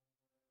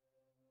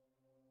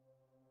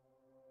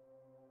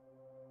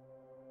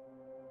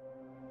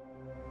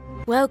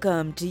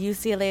Welcome to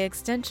UCLA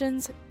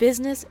Extension's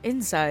Business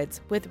Insights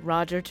with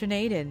Roger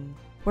Tornadin,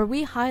 where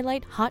we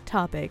highlight hot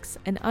topics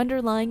and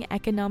underlying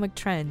economic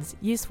trends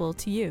useful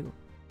to you.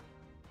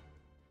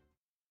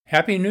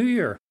 Happy New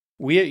Year!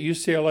 We at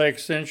UCLA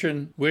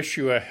Extension wish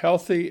you a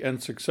healthy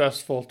and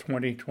successful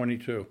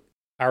 2022.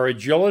 Our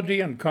agility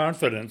and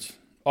confidence,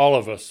 all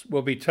of us,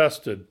 will be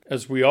tested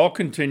as we all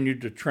continue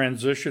to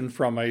transition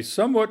from a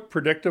somewhat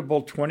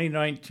predictable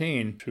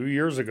 2019, 2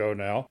 years ago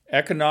now,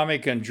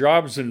 economic and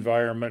jobs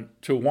environment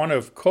to one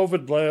of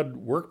COVID-led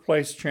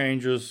workplace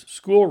changes,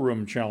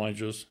 schoolroom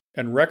challenges,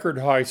 and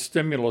record-high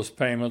stimulus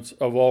payments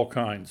of all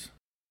kinds.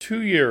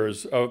 2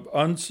 years of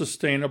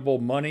unsustainable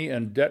money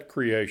and debt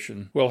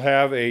creation will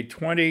have a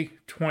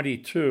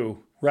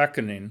 2022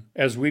 reckoning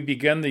as we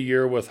begin the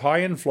year with high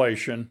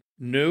inflation,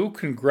 new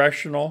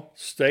congressional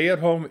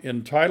stay-at-home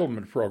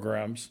entitlement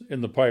programs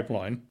in the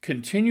pipeline,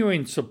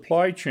 continuing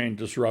supply chain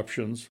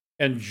disruptions,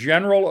 and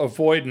general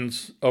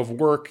avoidance of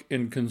work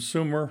in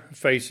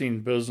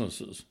consumer-facing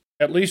businesses,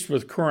 at least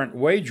with current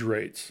wage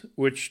rates,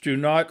 which do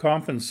not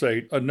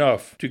compensate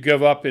enough to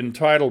give up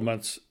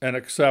entitlements and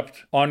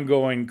accept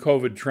ongoing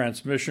COVID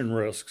transmission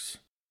risks.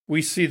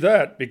 We see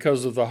that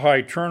because of the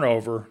high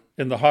turnover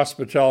in the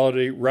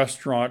hospitality,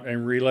 restaurant,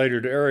 and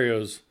related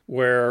areas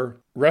where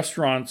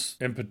restaurants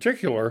in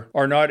particular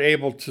are not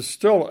able to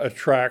still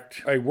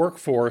attract a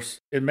workforce,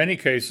 in many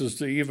cases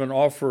to even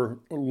offer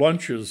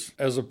lunches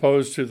as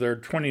opposed to their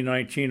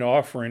 2019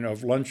 offering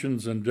of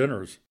luncheons and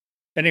dinners.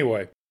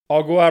 Anyway,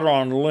 I'll go out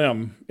on a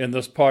limb in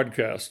this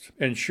podcast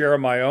and share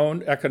my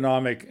own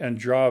economic and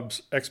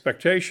jobs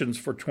expectations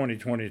for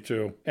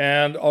 2022,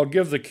 and I'll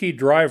give the key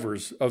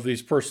drivers of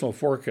these personal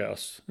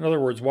forecasts. In other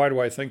words, why do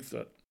I think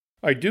that?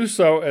 I do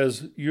so,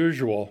 as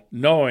usual,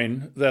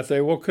 knowing that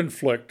they will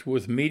conflict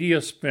with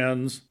media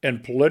spins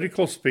and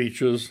political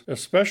speeches,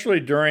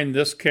 especially during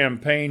this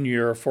campaign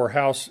year for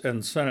House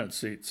and Senate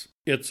seats.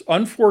 It's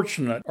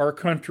unfortunate our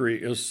country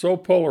is so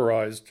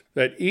polarized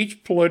that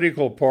each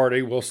political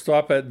party will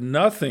stop at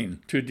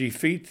nothing to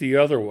defeat the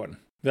other one.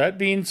 That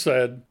being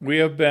said, we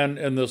have been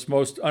in this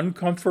most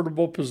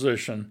uncomfortable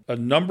position a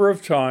number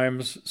of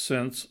times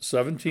since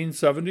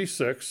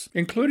 1776,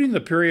 including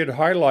the period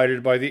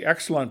highlighted by the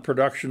excellent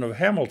production of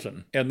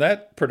Hamilton, and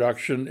that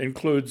production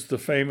includes the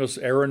famous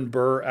Aaron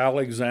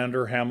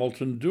Burr-Alexander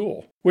Hamilton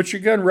duel, which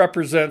again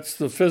represents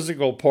the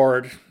physical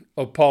part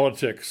of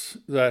politics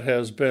that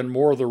has been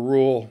more the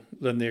rule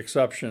than the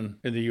exception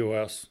in the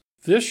U.S.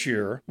 This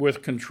year,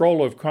 with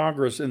control of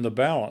Congress in the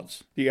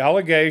balance, the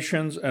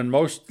allegations and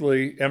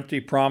mostly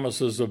empty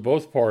promises of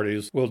both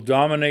parties will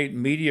dominate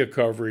media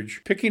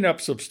coverage, picking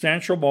up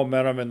substantial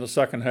momentum in the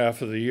second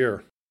half of the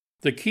year.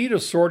 The key to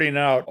sorting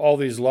out all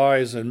these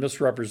lies and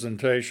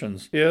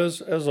misrepresentations is,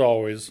 as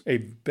always, a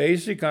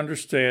basic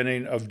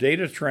understanding of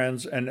data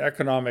trends and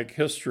economic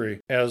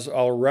history, as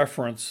I'll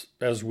reference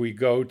as we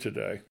go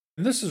today.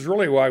 And this is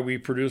really why we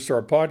produce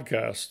our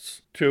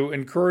podcasts, to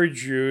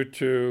encourage you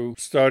to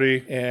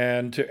study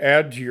and to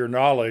add to your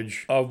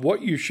knowledge of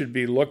what you should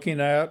be looking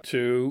at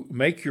to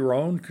make your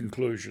own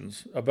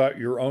conclusions about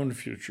your own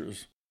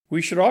futures.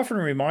 We should often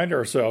remind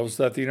ourselves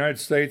that the United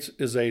States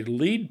is a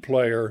lead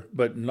player,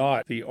 but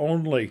not the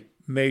only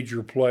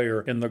major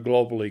player in the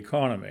global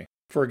economy.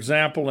 For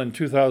example, in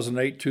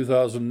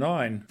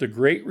 2008-2009, the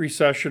Great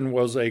Recession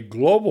was a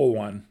global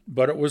one,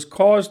 but it was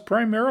caused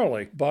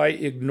primarily by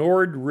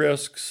ignored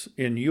risks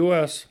in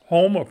U.S.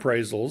 home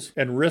appraisals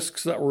and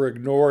risks that were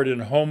ignored in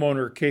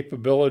homeowner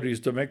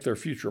capabilities to make their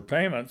future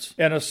payments,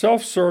 and a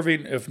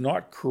self-serving, if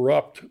not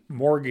corrupt,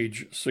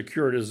 mortgage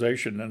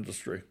securitization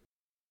industry.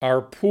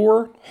 Our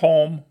poor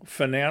home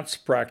finance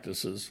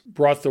practices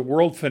brought the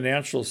world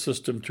financial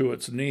system to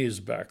its knees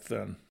back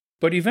then.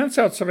 But events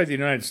outside the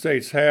United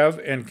States have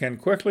and can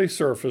quickly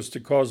surface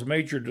to cause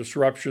major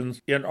disruptions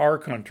in our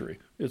country.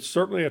 It's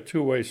certainly a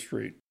two-way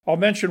street. I'll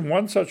mention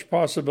one such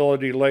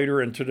possibility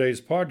later in today's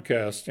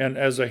podcast, and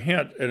as a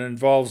hint, it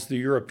involves the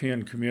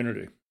European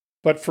community.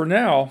 But for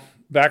now,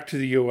 back to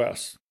the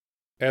U.S.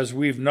 As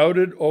we've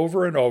noted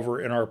over and over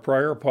in our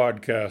prior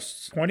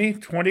podcasts,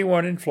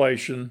 2021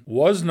 inflation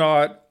was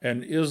not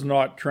and is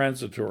not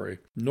transitory,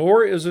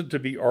 nor is it to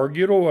be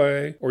argued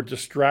away or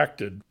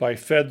distracted by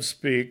Fed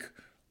speak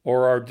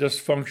or our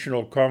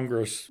dysfunctional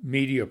Congress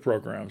media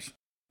programs.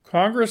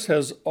 Congress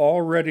has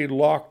already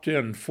locked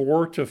in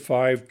 $4 to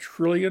 $5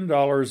 trillion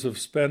of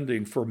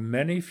spending for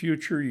many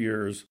future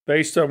years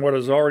based on what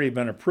has already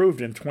been approved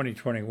in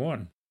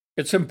 2021.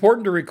 It's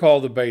important to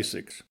recall the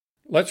basics.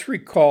 Let's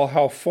recall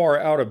how far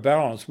out of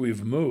balance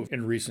we've moved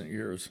in recent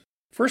years.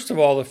 First of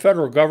all, the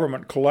federal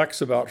government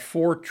collects about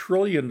 $4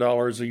 trillion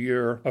a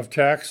year of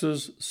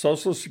taxes,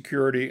 Social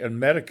Security,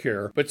 and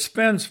Medicare, but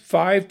spends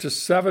 $5 to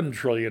 $7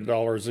 trillion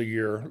a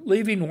year,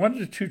 leaving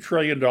 $1 to $2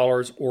 trillion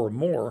or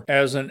more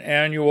as an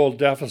annual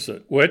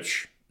deficit,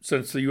 which,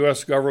 since the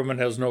U.S. government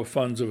has no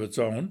funds of its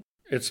own,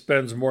 it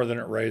spends more than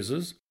it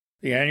raises.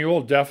 The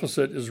annual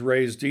deficit is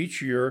raised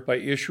each year by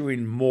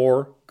issuing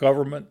more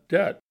government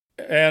debt.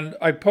 And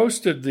I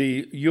posted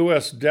the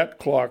U.S. debt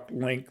clock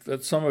link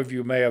that some of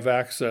you may have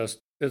accessed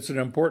It's an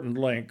important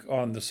link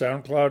on the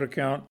SoundCloud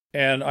account,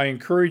 and I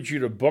encourage you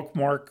to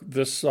bookmark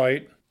this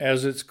site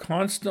as it's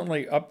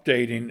constantly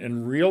updating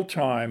in real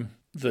time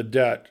the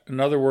debt. In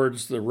other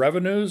words, the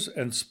revenues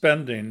and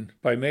spending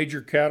by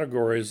major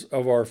categories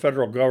of our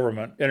federal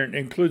government, and it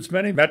includes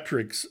many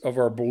metrics of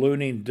our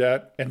ballooning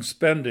debt and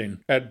spending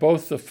at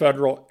both the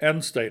federal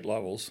and state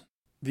levels.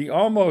 The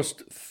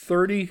almost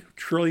 $30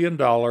 trillion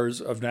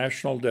of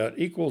national debt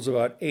equals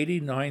about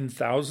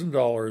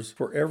 $89,000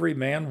 for every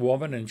man,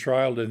 woman, and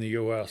child in the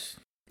U.S.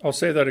 I'll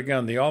say that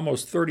again. The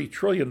almost $30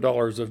 trillion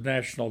of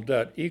national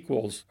debt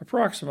equals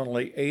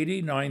approximately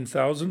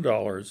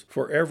 $89,000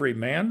 for every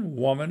man,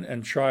 woman,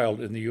 and child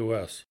in the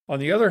U.S. On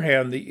the other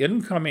hand, the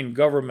incoming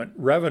government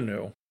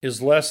revenue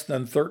is less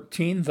than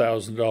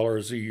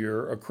 $13,000 a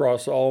year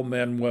across all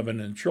men,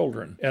 women, and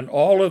children. And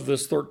all of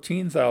this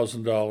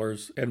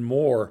 $13,000 and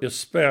more is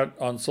spent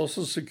on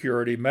Social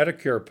Security,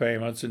 Medicare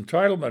payments,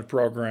 entitlement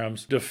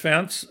programs,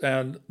 defense,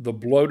 and the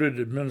bloated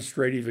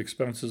administrative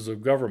expenses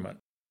of government.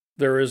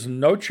 There is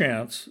no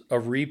chance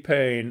of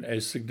repaying a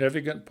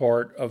significant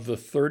part of the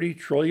 $30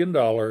 trillion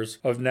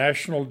of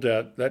national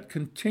debt that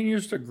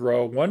continues to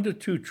grow $1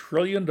 to $2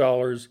 trillion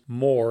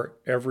more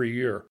every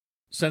year.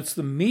 Since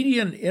the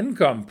median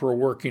income per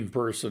working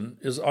person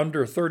is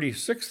under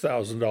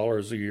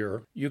 $36,000 a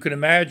year, you can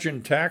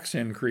imagine tax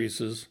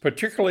increases,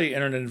 particularly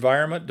in an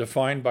environment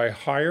defined by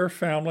higher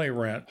family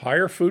rent,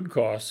 higher food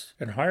costs,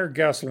 and higher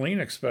gasoline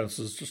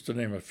expenses, just to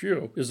name a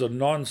few, is a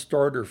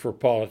non-starter for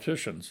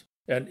politicians.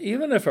 And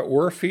even if it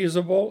were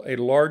feasible, a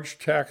large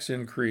tax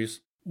increase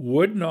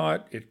could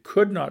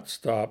not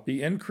stop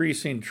the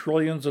increasing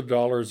trillions of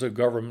dollars of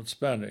government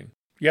spending.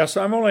 Yes,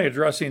 I'm only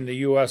addressing the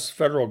U.S.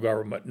 federal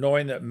government,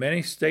 knowing that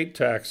many state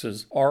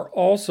taxes are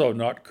also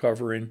not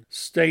covering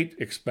state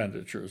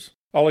expenditures.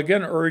 I'll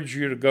again urge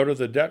you to go to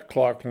the Debt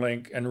Clock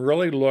link and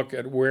really look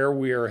at where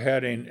we are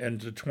heading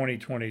into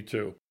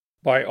 2022.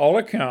 By all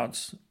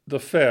accounts, the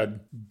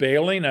Fed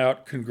bailing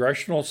out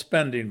congressional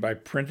spending by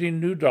printing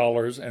new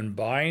dollars and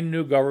buying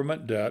new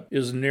government debt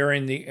is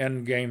nearing the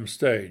endgame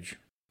stage.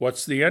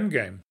 What's the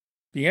endgame?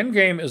 The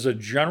endgame is a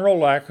general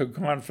lack of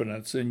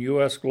confidence in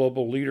U.S.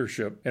 global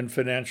leadership and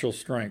financial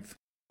strength.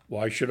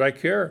 Why should I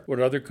care what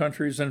other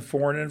countries and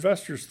foreign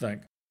investors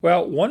think?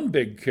 Well, one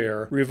big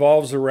care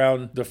revolves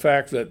around the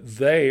fact that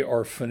they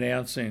are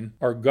financing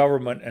our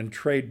government and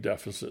trade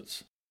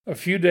deficits. A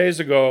few days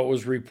ago, it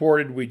was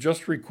reported we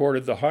just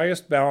recorded the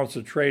highest balance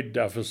of trade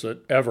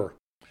deficit ever.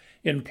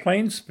 In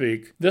plain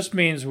speak, this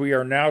means we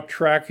are now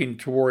tracking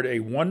toward a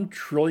 $1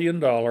 trillion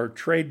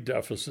trade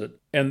deficit,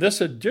 and this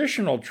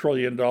additional $1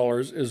 trillion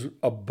is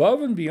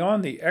above and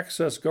beyond the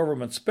excess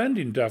government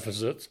spending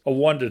deficits of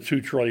 $1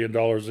 to $2 trillion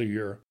a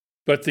year.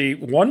 But the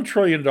 $1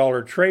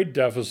 trillion trade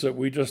deficit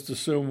we just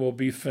assume will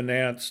be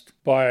financed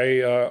by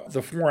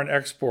the foreign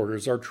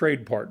exporters, our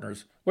trade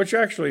partners, which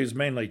actually is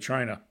mainly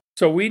China.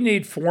 So we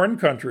need foreign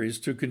countries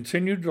to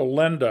continue to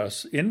lend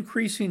us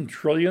increasing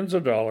trillions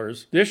of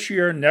dollars this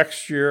year,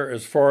 next year,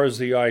 as far as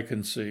the eye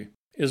can see.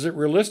 Is it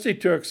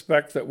realistic to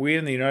expect that we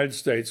in the United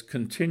States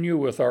continue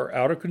with our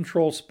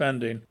out-of-control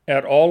spending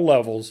at all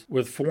levels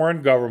with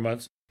foreign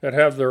governments that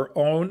have their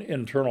own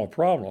internal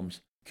problems,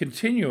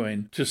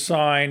 continuing to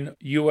sign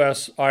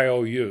U.S.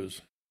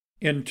 IOUs?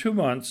 In 2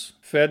 months,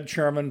 Fed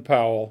Chairman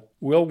Powell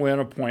will win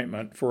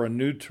appointment for a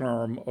new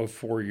term of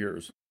 4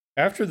 years.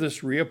 After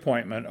this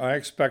reappointment, I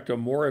expect a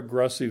more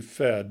aggressive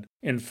Fed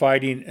in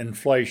fighting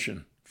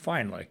inflation,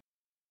 finally,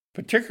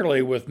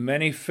 particularly with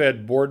many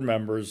Fed board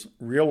members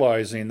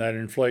realizing that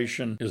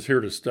inflation is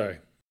here to stay.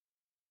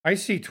 I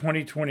see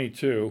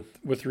 2022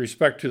 with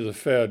respect to the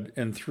Fed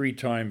in 3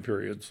 time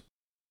periods.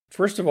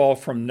 First of all,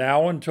 from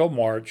now until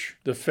March,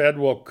 the Fed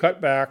will cut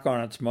back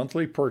on its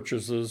monthly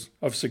purchases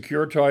of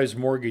securitized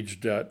mortgage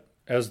debt,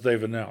 as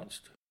they've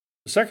announced.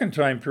 The second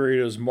time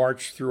period is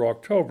March through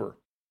October,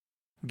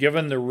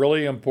 given the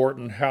really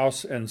important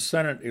House and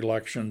Senate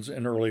elections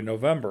in early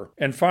November.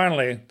 And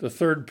finally, the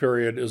third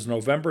period is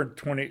November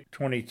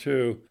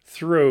 2022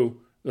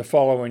 through the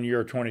following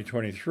year,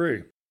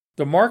 2023.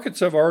 The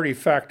markets have already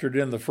factored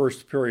in the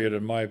first period,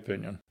 in my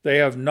opinion. They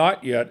have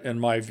not yet, in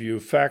my view,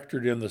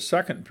 factored in the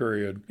second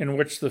period, in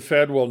which the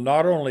Fed will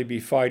not only be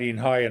fighting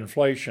high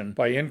inflation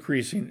by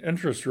increasing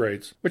interest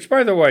rates, which,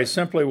 by the way,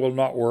 simply will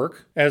not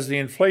work, as the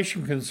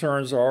inflation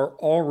concerns are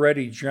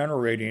already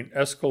generating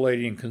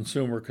escalating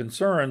consumer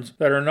concerns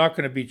that are not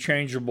going to be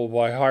changeable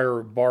by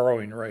higher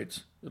borrowing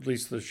rates, at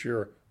least this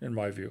year, in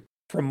my view.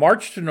 From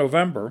March to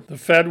November, the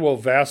Fed will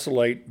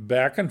vacillate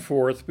back and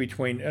forth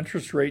between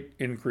interest rate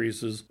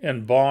increases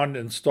and bond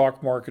and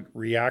stock market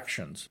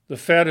reactions. The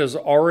Fed has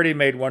already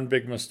made one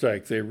big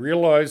mistake. They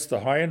realized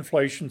the high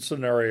inflation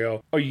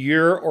scenario a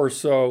year or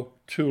so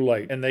too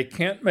late, and they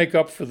can't make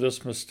up for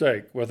this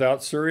mistake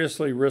without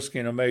seriously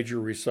risking a major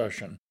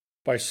recession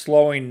by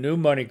slowing new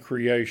money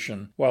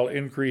creation while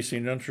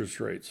increasing interest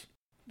rates.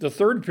 The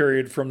third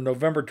period, from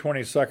November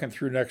 22nd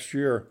through next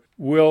year,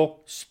 will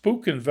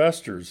spook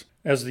investors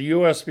as the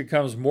U.S.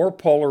 becomes more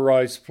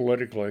polarized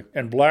politically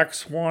and black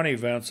swan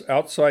events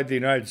outside the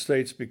United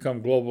States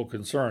become global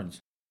concerns.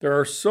 There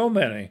are so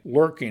many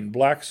lurking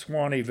black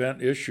swan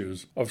event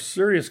issues of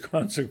serious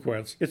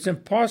consequence, it's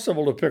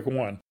impossible to pick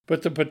one.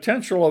 But the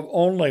potential of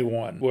only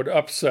one would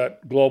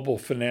upset global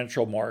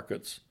financial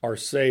markets, our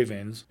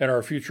savings, and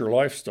our future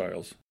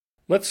lifestyles.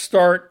 Let's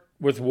start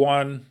with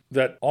one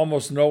that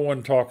almost no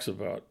one talks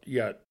about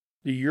yet.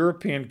 The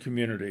European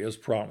community, as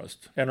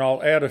promised. And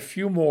I'll add a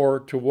few more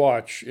to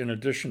watch in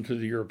addition to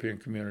the European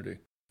community.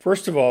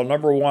 First of all,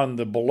 number one,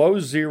 the below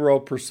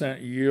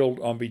 0% yield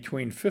on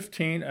between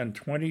 $15 and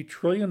 $20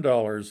 trillion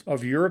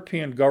of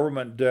European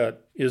government debt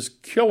is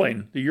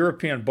killing the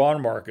European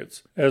bond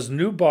markets, as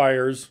new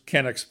buyers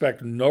can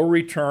expect no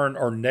return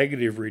or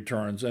negative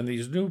returns, and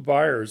these new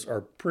buyers are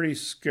pretty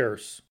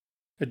scarce.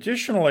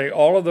 Additionally,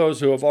 all of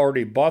those who have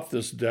already bought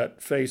this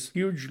debt face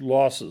huge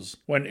losses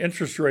when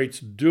interest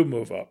rates do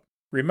move up.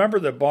 Remember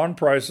that bond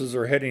prices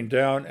are heading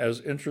down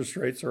as interest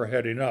rates are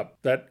heading up.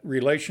 That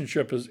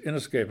relationship is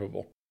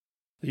inescapable.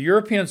 The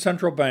European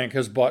Central Bank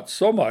has bought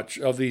so much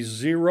of these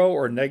zero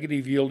or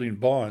negative yielding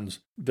bonds,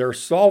 their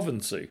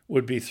solvency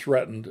would be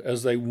threatened,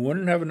 as they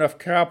wouldn't have enough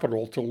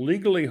capital to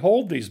legally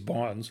hold these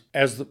bonds,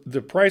 as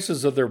the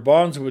prices of their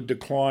bonds would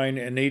decline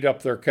and eat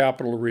up their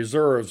capital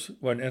reserves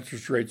when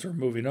interest rates are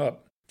moving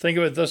up. Think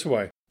of it this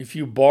way. If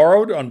you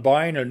borrowed on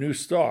buying a new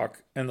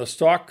stock and the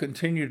stock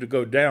continued to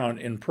go down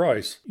in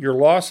price, your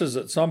losses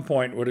at some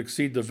point would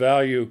exceed the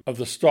value of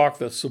the stock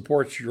that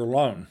supports your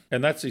loan.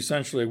 And that's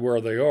essentially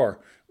where they are.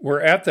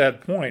 We're at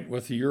that point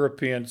with the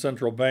European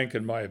Central Bank,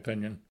 in my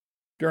opinion.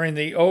 During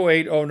the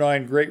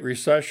 2008-09 Great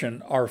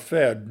Recession, our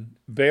Fed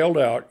bailed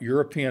out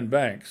European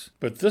banks,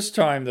 but this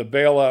time the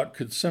bailout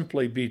could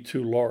simply be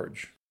too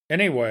large.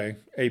 Anyway,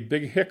 a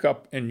big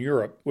hiccup in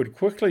Europe would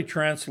quickly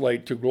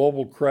translate to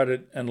global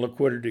credit and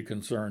liquidity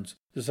concerns.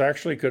 This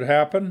actually could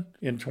happen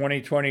in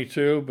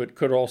 2022, but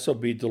could also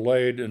be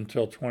delayed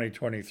until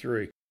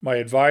 2023. My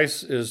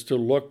advice is to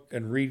look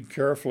and read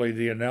carefully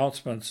the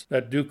announcements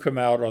that do come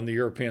out on the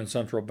European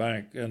Central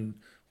Bank in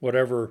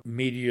whatever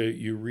media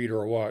you read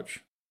or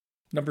watch.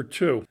 Number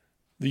two,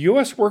 the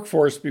U.S.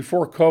 workforce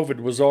before COVID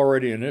was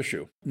already an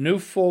issue. New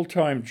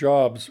full-time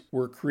jobs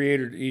were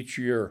created each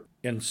year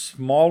in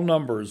small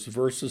numbers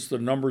versus the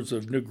numbers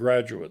of new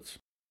graduates.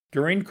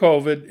 During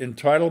COVID,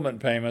 entitlement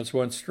payments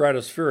went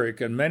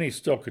stratospheric, and many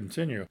still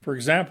continue. For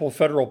example,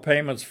 federal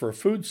payments for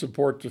food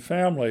support to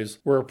families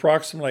were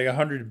approximately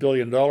 $100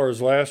 billion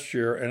last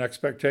year, and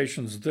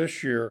expectations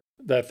this year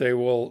that they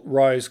will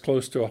rise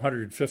close to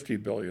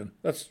 $150 billion.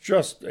 That's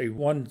just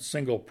one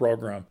single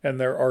program, and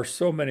there are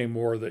so many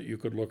more that you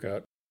could look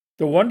at.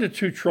 The $1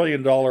 to $2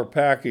 trillion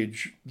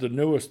package, the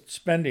newest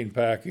spending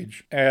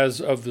package, as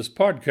of this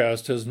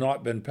podcast, has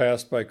not been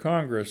passed by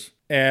Congress,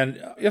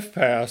 and if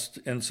passed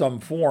in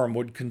some form,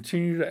 would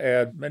continue to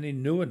add many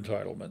new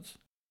entitlements.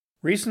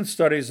 Recent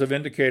studies have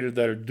indicated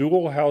that a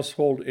dual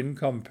household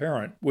income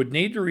parent would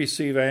need to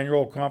receive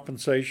annual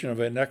compensation of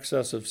in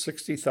excess of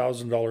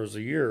 $60,000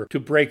 a year to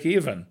break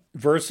even,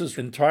 versus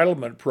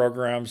entitlement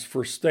programs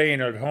for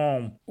staying at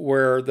home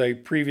where they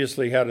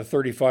previously had a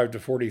 $35,000 to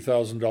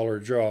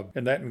 $40,000 job.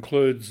 And that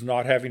includes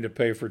not having to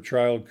pay for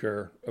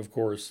childcare, of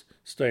course,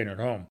 staying at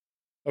home.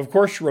 Of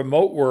course,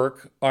 remote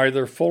work,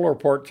 either full or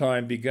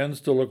part-time, begins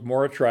to look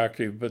more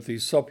attractive, but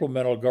these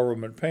supplemental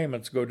government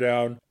payments go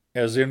down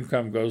as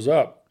income goes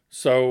up.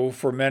 So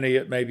for many,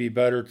 it may be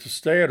better to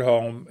stay at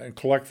home and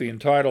collect the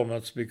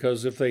entitlements,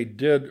 because if they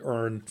did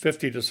earn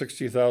 $50,000 to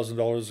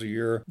 $60,000 a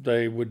year,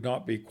 they would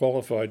not be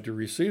qualified to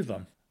receive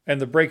them. And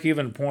the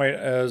break-even point,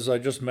 as I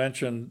just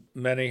mentioned,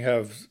 many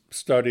have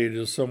studied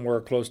is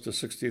somewhere close to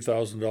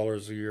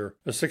 $60,000 a year.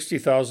 A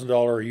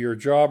 $60,000 a year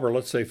job, or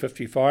let's say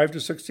 $55,000 to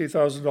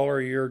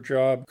 $60,000 a year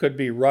job, could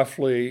be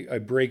roughly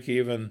a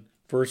break-even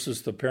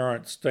versus the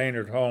parent staying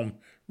at home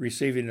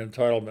receiving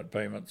entitlement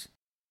payments.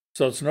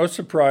 So it's no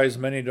surprise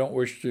many don't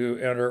wish to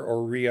enter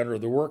or re-enter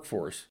the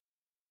workforce.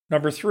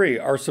 Number three,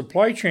 our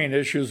supply chain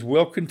issues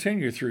will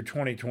continue through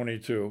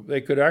 2022.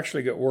 They could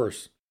actually get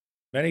worse.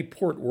 Many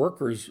port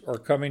workers are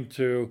coming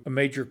to a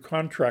major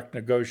contract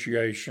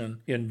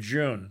negotiation in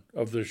June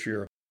of this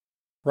year.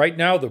 Right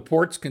now, the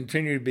ports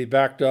continue to be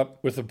backed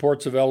up, with the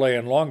ports of LA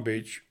and Long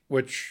Beach,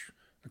 which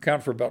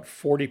account for about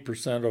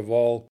 40% of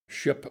all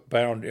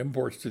ship-bound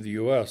imports to the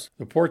U.S.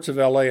 The ports of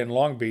LA and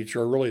Long Beach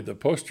are really the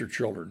poster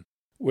children,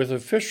 with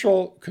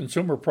official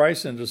consumer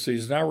price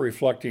indices now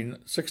reflecting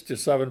 6 to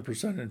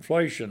 7%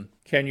 inflation.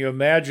 Can you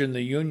imagine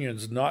the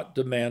unions not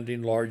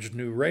demanding large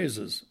new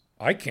raises?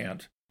 I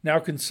can't. Now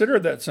consider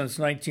that since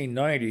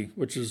 1990,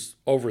 which is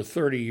over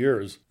 30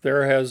 years,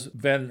 there has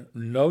been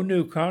no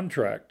new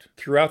contract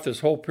throughout this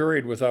whole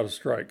period without a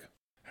strike.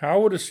 How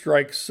would a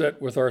strike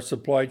sit with our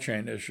supply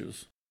chain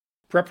issues?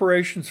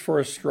 Preparations for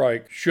a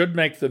strike should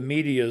make the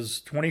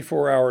media's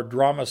 24-hour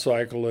drama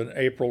cycle in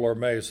April or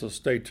May, so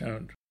stay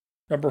tuned.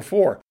 Number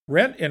four,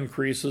 rent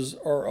increases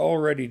are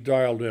already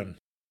dialed in.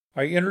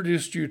 I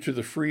introduced you to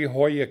the free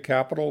Hoya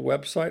Capital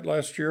website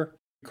last year.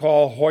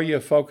 Recall, Hoya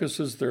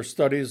focuses their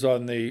studies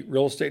on the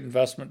real estate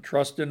investment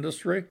trust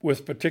industry,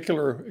 with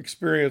particular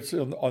experience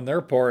on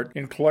their part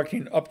in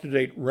collecting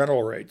up-to-date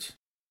rental rates.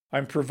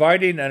 I'm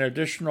providing an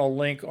additional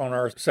link on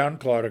our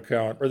SoundCloud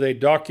account where they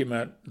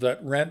document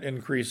that rent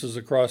increases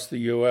across the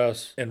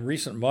U.S. in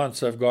recent months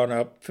have gone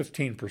up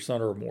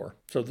 15% or more.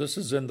 So this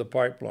is in the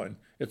pipeline.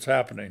 It's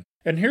happening.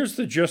 And here's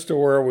the gist of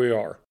where we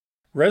are.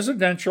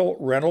 Residential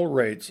rental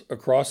rates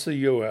across the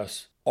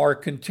U.S. are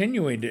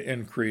continuing to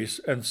increase,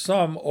 and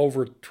some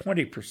over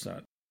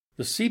 20%.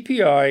 The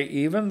CPI,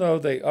 even though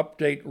they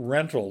update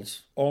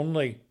rentals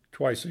only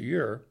twice a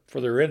year for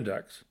their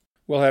index,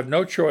 will have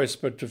no choice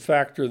but to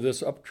factor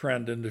this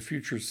uptrend into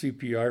future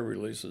CPI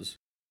releases.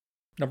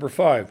 Number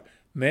 5,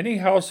 many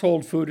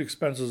household food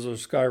expenses are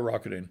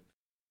skyrocketing.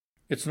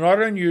 It's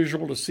not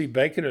unusual to see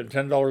bacon at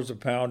 $10 a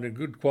pound and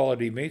good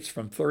quality meats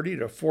from $30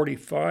 to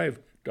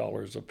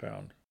 $45 a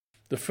pound.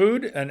 The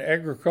Food and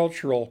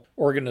Agricultural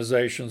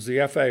Organization's, the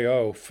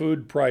FAO,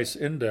 Food Price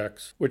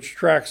Index, which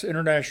tracks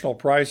international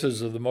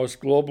prices of the most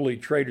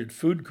globally traded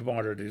food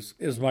commodities,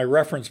 is my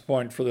reference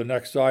point for the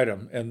next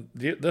item. And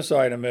this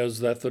item is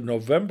that the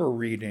November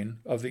reading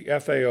of the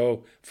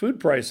FAO Food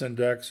Price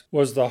Index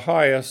was the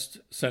highest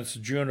since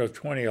June of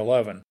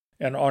 2011.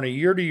 And on a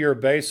year-to-year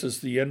basis,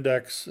 the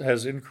index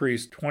has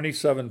increased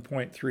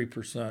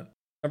 27.3%.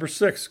 Number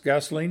 6,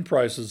 gasoline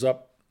prices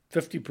up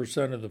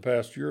 50% in the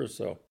past year or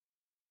so.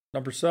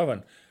 Number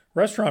 7,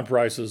 restaurant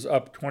prices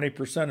up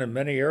 20% in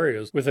many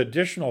areas with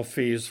additional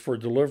fees for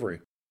delivery.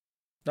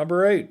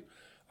 Number 8,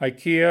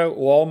 IKEA,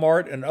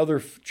 Walmart, and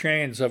other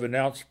chains have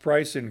announced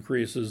price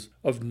increases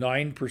of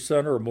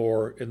 9% or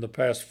more in the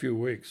past few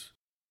weeks.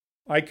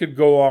 I could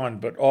go on,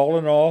 but all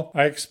in all,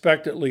 I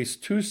expect at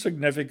least 2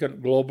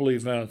 significant global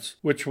events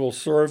which will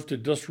serve to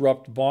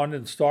disrupt bond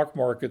and stock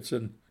markets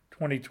in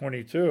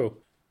 2022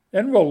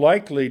 and will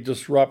likely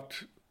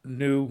disrupt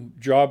new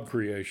job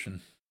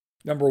creation.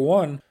 Number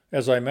 1,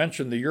 as I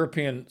mentioned, the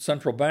European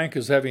Central Bank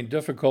is having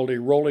difficulty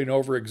rolling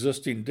over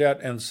existing debt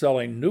and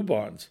selling new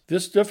bonds.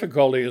 This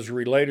difficulty is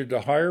related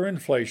to higher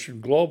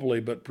inflation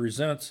globally, but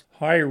presents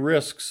high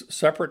risks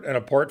separate and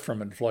apart from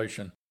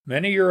inflation.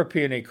 Many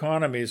European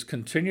economies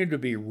continue to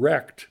be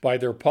wrecked by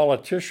their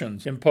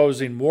politicians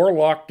imposing more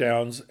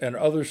lockdowns and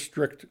other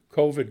strict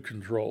COVID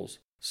controls.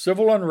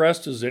 Civil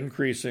unrest is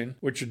increasing,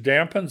 which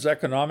dampens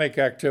economic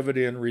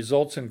activity and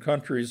results in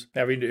countries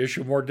having to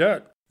issue more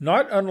debt.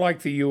 Not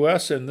unlike the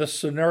U.S. in this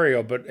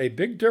scenario, but a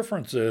big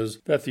difference is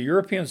that the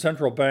European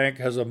Central Bank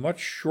has a much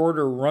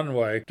shorter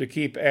runway to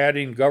keep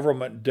adding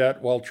government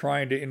debt while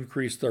trying to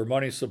increase their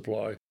money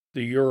supply,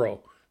 the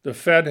euro. The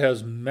Fed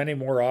has many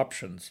more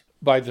options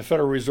by the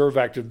Federal Reserve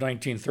Act of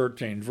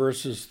 1913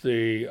 versus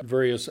the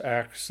various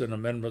acts and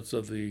amendments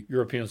of the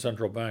European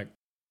Central Bank.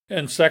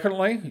 And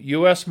secondly,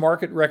 U.S.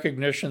 market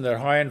recognition that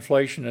high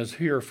inflation is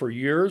here for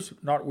years,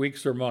 not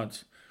weeks or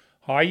months.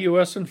 High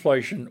U.S.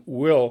 inflation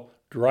will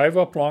drive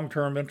up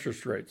long-term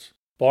interest rates.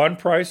 Bond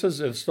prices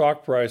and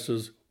stock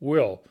prices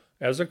will,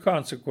 as a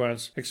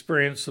consequence,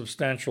 experience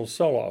substantial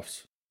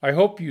sell-offs. I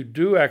hope you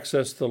do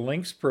access the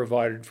links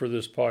provided for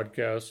this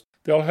podcast.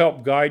 They'll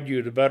help guide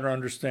you to better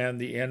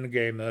understand the end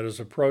game that is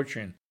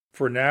approaching.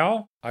 For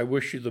now, I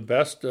wish you the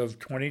best of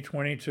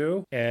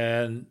 2022,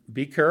 and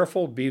be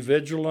careful, be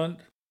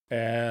vigilant,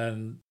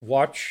 and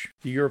watch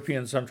the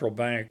European Central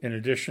Bank in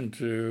addition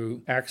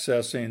to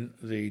accessing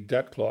the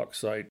Debt Clock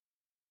site.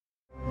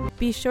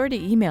 Be sure to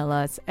email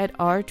us at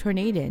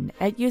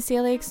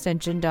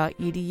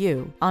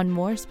rtornadin@uclaextension.edu on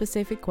more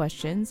specific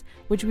questions,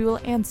 which we will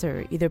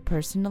answer either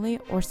personally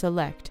or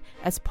select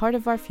as part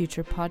of our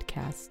future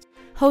podcast.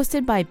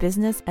 Hosted by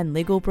Business and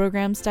Legal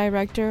Programs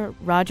Director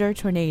Roger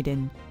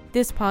Tornadin,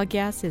 this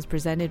podcast is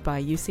presented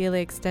by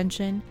UCLA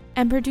Extension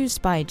and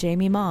produced by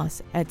Jamie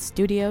Moss at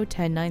Studio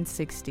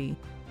 10960.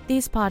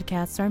 These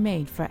podcasts are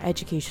made for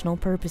educational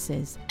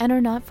purposes and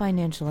are not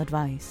financial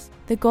advice.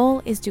 The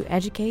goal is to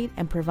educate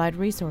and provide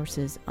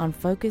resources on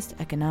focused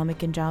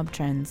economic and job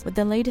trends with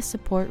the latest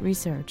support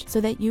research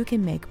so that you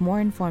can make more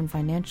informed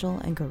financial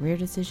and career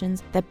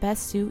decisions that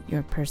best suit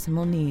your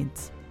personal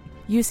needs.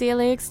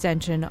 UCLA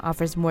Extension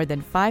offers more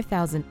than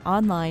 5,000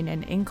 online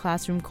and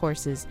in-classroom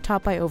courses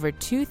taught by over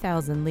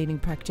 2,000 leading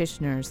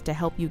practitioners to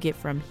help you get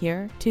from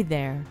here to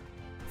there.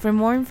 For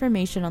more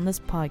information on this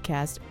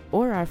podcast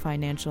or our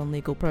financial and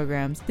legal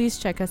programs, please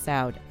check us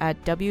out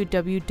at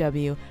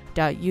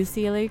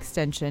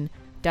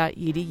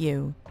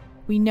www.uclaextension.edu.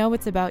 We know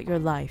it's about your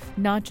life,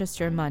 not just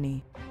your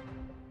money.